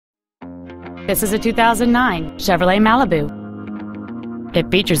This is a 2009 Chevrolet Malibu.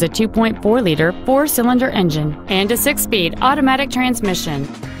 It features a 2.4-liter four-cylinder engine and a 6-speed automatic transmission.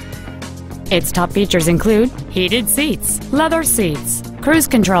 Its top features include heated seats, leather seats, cruise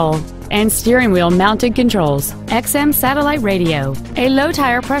control, and steering wheel mounted controls, XM satellite radio, a low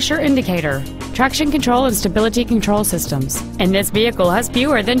tire pressure indicator, traction control and stability control systems, and this vehicle has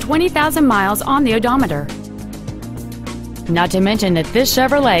fewer than 20,000 miles on the odometer. Not to mention that this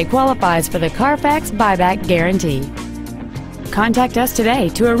Chevrolet qualifies for the Carfax buyback guarantee. Contact us today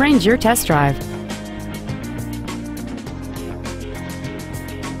to arrange your test drive.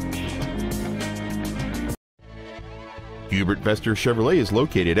 Hubert Vester Chevrolet is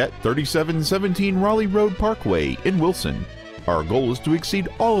located at 3717 Raleigh Road Parkway in Wilson. Our goal is to exceed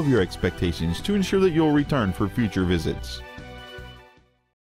all of your expectations to ensure that you'll return for future visits.